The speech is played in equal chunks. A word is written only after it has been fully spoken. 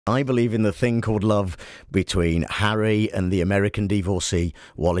I believe in the thing called love between Harry and the American divorcee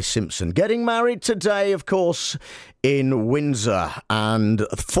Wallis Simpson. Getting married today, of course, in Windsor. And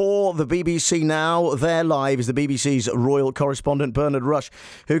for the BBC now, there live is the BBC's royal correspondent, Bernard Rush,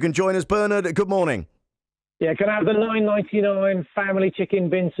 who can join us. Bernard, good morning. Yeah, can I have the $9.99 family chicken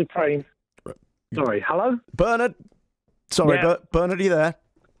bin supreme? Sorry, hello? Bernard? Sorry, Yeah. Bernard, are you there?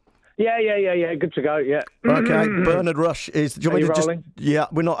 Yeah. Good to go, yeah. Okay, Bernard Rush is... Do you want me to rolling? Yeah,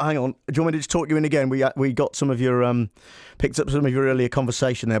 we're not... Hang on. Do you want me to just talk you in again? We got some of your... picked up some of your earlier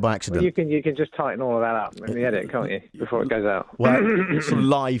conversation there by accident. Well, you can just tighten all of that up in the edit, can't you, before it goes out? Well, sort of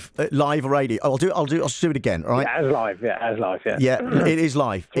live radio. I'll do it again, all right? Yeah, as live, yeah. Yeah, it is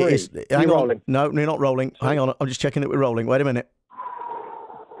live. Three. It is. Hang You on. rolling? No, you're not rolling. Hang on. I'm just checking that we're rolling. Wait a minute.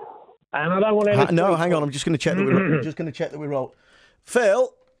 And I don't want any... No, hang on. I'm just going to check that we're rolling.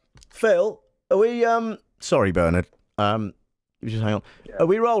 Phil, are we... Sorry, Bernard. Just hang on. Yeah. Are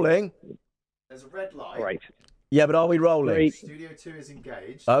we rolling? There's a red light. Great. Yeah, but are we rolling? Three. Studio 2 is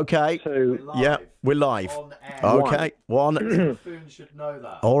engaged. Okay. Two. We're live. Yeah, we're live. On air. Okay. One. Buffoon should know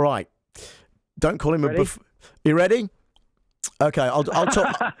that. All right. Don't call him Ready? a buff. You ready? Okay, I'll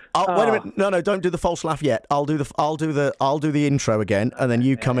talk. Wait a minute. No, don't do the false laugh yet. I'll do the intro again, and then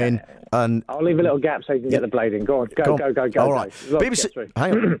you come in and I'll leave a little gap so you can get the blade in. Go on, go. All right. Let's BBC. get through.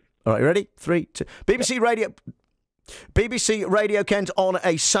 Hang on. All right, you ready? 3, 2. BBC Radio Kent on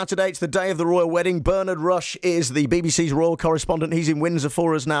a Saturday. It's the day of the royal wedding. Bernard Rush is the BBC's royal correspondent. He's in Windsor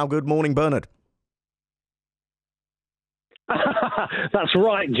for us now. Good morning, Bernard. That's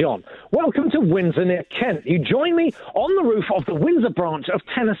right, John. Welcome to Windsor near Kent. You join me on the roof of the Windsor branch of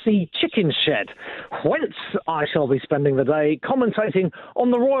Tennessee Chicken Shed, whence I shall be spending the day commentating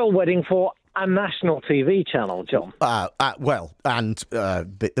on the royal wedding for a national TV channel, John. Well, and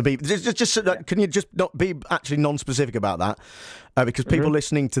can you just not be actually non-specific about that? Because people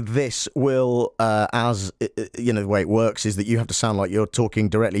listening to this will, as you know, the way it works is that you have to sound like you're talking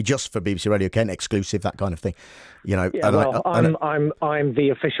directly just for BBC Radio Kent, exclusive, that kind of thing. You know. Yeah, I'm the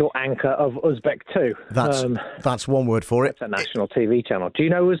official anchor of Uzbek 2. That's one word for it. It's a national TV channel. Do you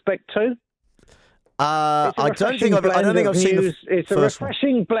know Uzbek 2? I don't think I've seen the It's a first one.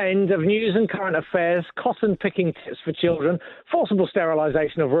 refreshing blend of news and current affairs, cotton-picking tips for children, forcible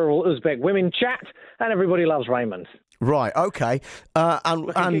sterilisation of rural Uzbek women, chat, and everybody loves Raymond. Right, okay. A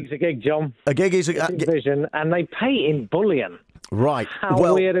gig's a gig, John. A gig is a Vision, and they pay in bullion. right. How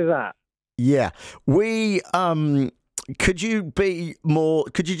Well, weird is that? yeah. We could you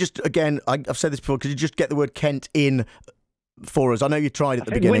just again? I've said this before. Could you just get the word Kent in for us? I know you tried at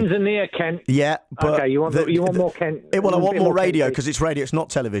the beginning. Windsor near Kent. Yeah, but Okay, you want more Kent? Well, I want more radio Kent, because it's radio. It's not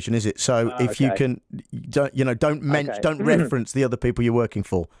television, is it? So if you okay. can, don't reference the other people you're working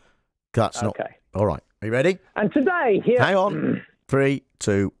for. That's not Okay. all right. Are you ready? And today, here... Hang on. 3,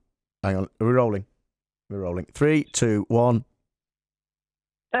 2. Hang on. Are we rolling? We're rolling. 3, 2, 1.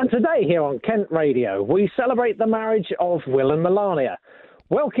 And today here on Kent Radio, we celebrate the marriage of Will and Melania,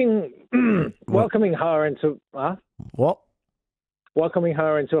 welcoming her into What? welcoming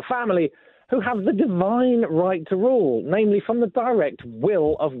her into a family who have the divine right to rule, namely from the direct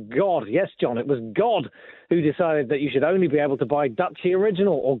will of God. Yes, John, it was God who decided that you should only be able to buy Dutchy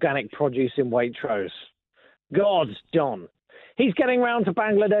original organic produce in Waitrose. God, John. He's getting round to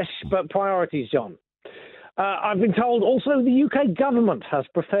Bangladesh, but priorities, John. I've been told also the UK government has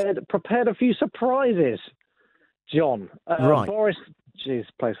prepared a few surprises. John. Right. Boris... Jeez,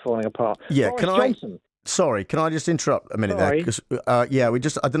 place falling apart. Yeah, Boris can Johnson. Sorry, can I just interrupt a minute Sorry. there?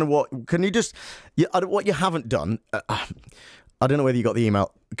 Because, I don't know what... Can you just... what you haven't done... I don't know whether you got the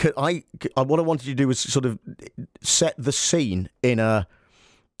email. What I wanted you to do was sort of set the scene in a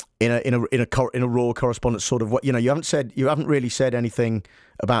royal correspondence sort of what you haven't really said anything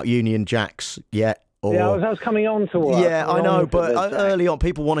about Union Jacks yet. Or, Yeah, I was coming on to what? yeah, I know, but early on,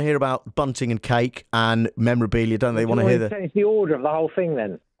 people want to hear about bunting and cake and memorabilia, don't they? Want to hear the... Change the order of the whole thing,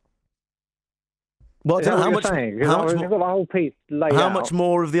 then. Well, I don't know how much. You've got the whole piece laid How out. much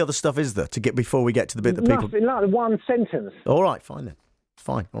more of the other stuff is there to get before we get to the bit that people? Nothing, like one sentence. All right, fine then.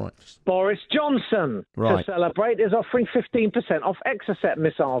 Fine, all right. Boris Johnson, Right. to celebrate, is offering 15% off Exocet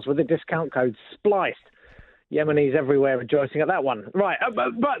missiles with the discount code SPLICED. Yemenis everywhere rejoicing at that one. Right,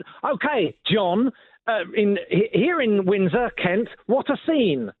 but okay, John, here in Windsor, Kent, what a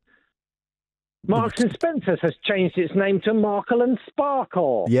scene. Marks and Spencer's has changed its name to Markle and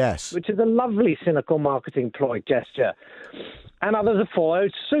Sparkle. Yes. Which is a lovely cynical marketing ploy gesture. And others have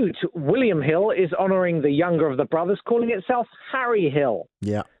followed suit. William Hill is honouring the younger of the brothers, calling itself Harry Hill.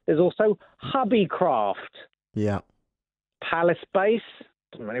 Yeah. There's also Hubbycraft, Yeah. Palace Base,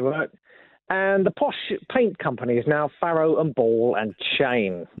 doesn't really work, And the posh paint company is now Farrow and Ball and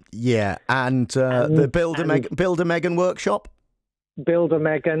Chain. Yeah, and the Builder Meghan workshop. Builder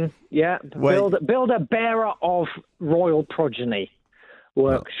Meghan, yeah. Builder bearer of royal progeny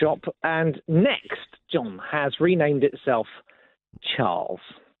workshop. Oh. And Next, John, has renamed itself Charles.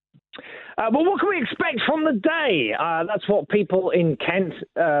 Well, what can we expect from the day? That's what people in Kent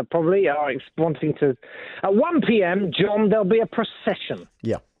probably are wanting to... At 1 p.m, John, there'll be a procession.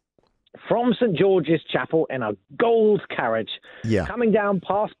 Yeah. From St George's Chapel in a gold carriage, coming down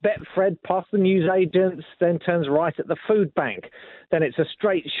past Betfred, past the newsagents, then turns right at the food bank. Then it's a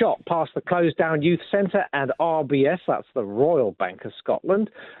straight shot past the closed-down youth centre and RBS, that's the Royal Bank of Scotland.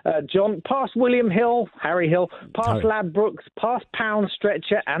 John, past William Hill, Harry Hill, past Ladbrokes, past Pound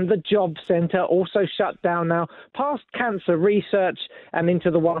Stretcher and the Job Centre, also shut down now, past Cancer Research and into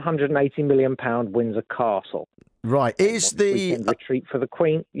the £180 million Windsor Castle. Right, is the retreat for the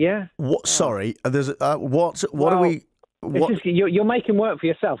Queen? Yeah. What? Sorry, there's what are we? What? You're making work for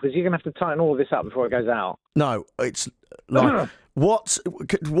yourself because you're going to have to tighten all of this up before it goes out. No, it's like what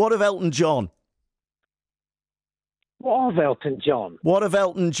of Elton John? What of Elton John? What of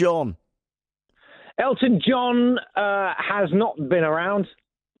Elton John? Elton John has not been around.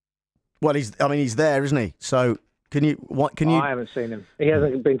 Well, he's there, isn't he? So can you? I haven't seen him. He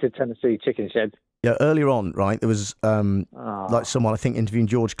hasn't been to Tennessee Chicken Shed. Yeah, earlier on, right, there was like someone I think interviewing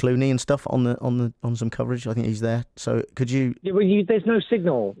George Clooney and stuff on some coverage. I think he's there. So could you? Yeah, well, there's no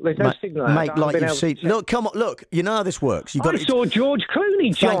signal. There's no signal. Mate, like you've seen. Look, come on, look. You know how this works. I saw George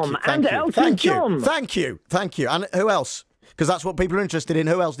Clooney, John, and Elton John. Thank you. And who else? Because that's what people are interested in.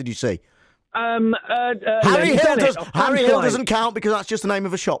 Who else did you see? Harry Hill doesn't count because that's just the name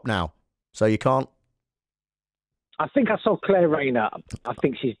of a shop now. So you can't. I think I saw Claire Rayner. I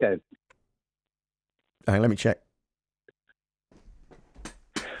think she's dead. Hang on, let me check.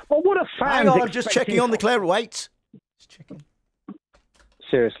 Well, what a fan! Hang on, I'm just checking on the Claire. Wait. Just checking.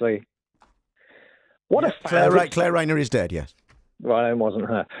 Seriously. What a fan! Claire Rayner is dead, yes. Well, it wasn't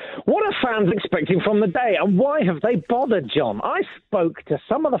her. What are fans expecting from the day, and why have they bothered, John? I spoke to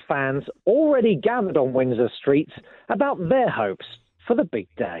some of the fans already gathered on Windsor streets about their hopes for the big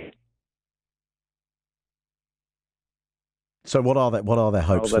day. So what are their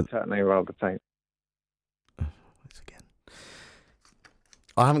hopes? Roll the tape.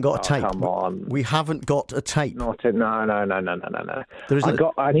 I haven't got a tape. Come on. We haven't got a tape. No. I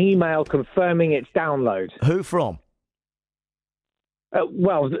got an email confirming its download. Who from?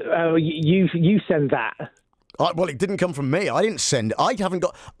 You send that. Well, it didn't come from me. I didn't send it. I haven't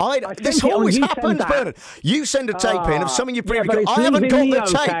got... This always happens, Bernard. You send a tape in of something you've previously got. I haven't got the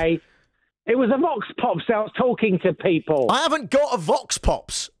tape. Okay. It was a Vox Pops. I was talking to people. I haven't got a Vox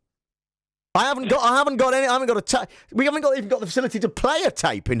Pops. I haven't got a tape. We haven't even got the facility to play a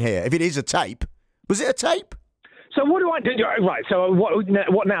tape in here. If it is a tape, was it a tape? So what do I do? Right. So what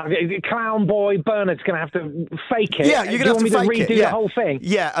now? Clown boy Bernard's going to have to fake it. Yeah, you're going to have to fake it. Redo the whole thing.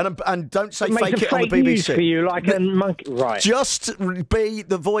 Yeah, and don't say fake it on the BBC. News for you, like a monkey. Right. Just be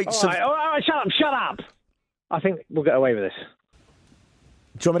the voice of. All right. Shut up. I think we'll get away with this.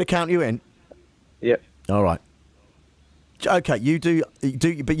 Do you want me to count you in? Yep. All right. Okay, you do,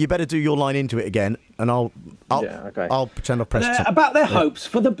 but you better do your line into it again, and I'll pretend I've pressed it. About their hopes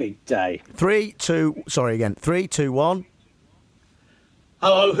for the big day. 3, 2, 1.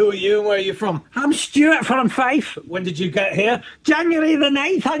 Hello, who are you and where are you from? I'm Stuart from Fife. When did you get here? January the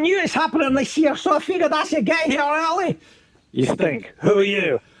 9th. I knew it's happening this year, so I figured I should get here early. You stink. Who are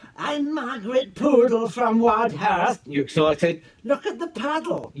you? I'm Margaret Poodle from Wadhurst. You excited? Look at the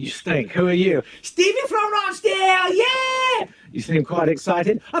paddle. You stink. Who are you? Stevie from Rochdale. Yeah! You seem quite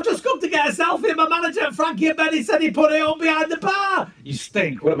excited. I've just come to get a selfie. My manager, Frankie and Benny, said he put it on behind the bar. You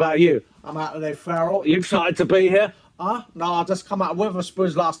stink. What about you? I'm Anthony Farrell. You excited to be here? No, I just come out of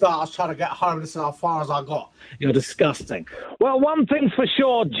Witherspoons last night. I was trying to get home. This is how far as I got. You're disgusting. Well, one thing's for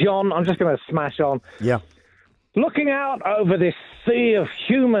sure, John. I'm just going to smash on. Yeah. Looking out over this sea of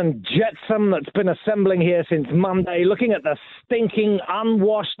human jetsam that's been assembling here since Monday, looking at the stinking,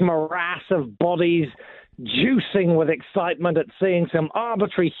 unwashed morass of bodies juicing with excitement at seeing some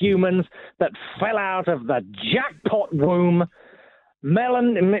arbitrary humans that fell out of the jackpot womb,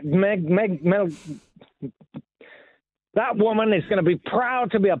 that woman is going to be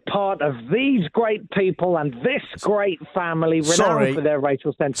proud to be a part of these great people and this great family renowned for their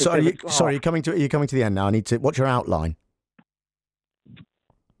racial sensitivity. Sorry, you're coming to the end now. I need to. What's your outline?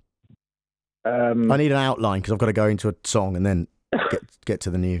 I need an outline because I've got to go into a song and then get to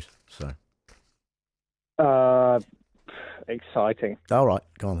the news. So. Exciting. All right,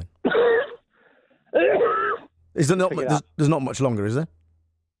 go on then. Is there not? There's not much longer, is there?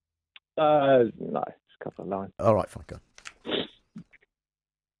 No, just a couple of lines. All right, fine, go.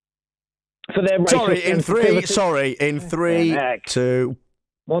 For their racial In three, Yeah, 2,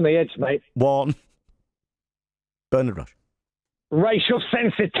 I'm on the edge, mate. 1. Bernard Rush. Racial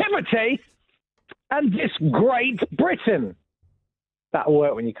sensitivity and this Great Britain. That'll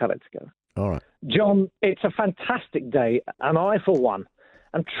work when you cut it together. All right. John, it's a fantastic day, and I, for one,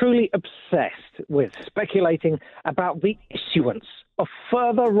 am truly obsessed with speculating about the issuance of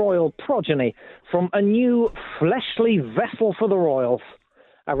further royal progeny from a new fleshly vessel for the royals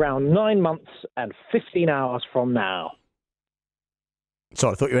around 9 months and 15 hours from now.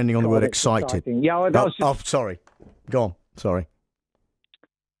 Sorry, I thought you were ending on the word excited. Exciting. Yeah, Sorry. Go on. Sorry.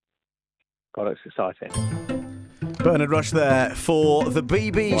 God, it's exciting. Bernard Rush there for the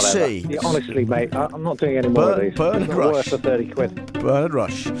BBC. Yeah, honestly, mate, I'm not doing any more of these. Bernard It's not Rush. worth the 30 quid. Bernard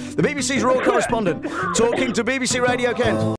Rush. The BBC's royal correspondent talking to BBC Radio Kent.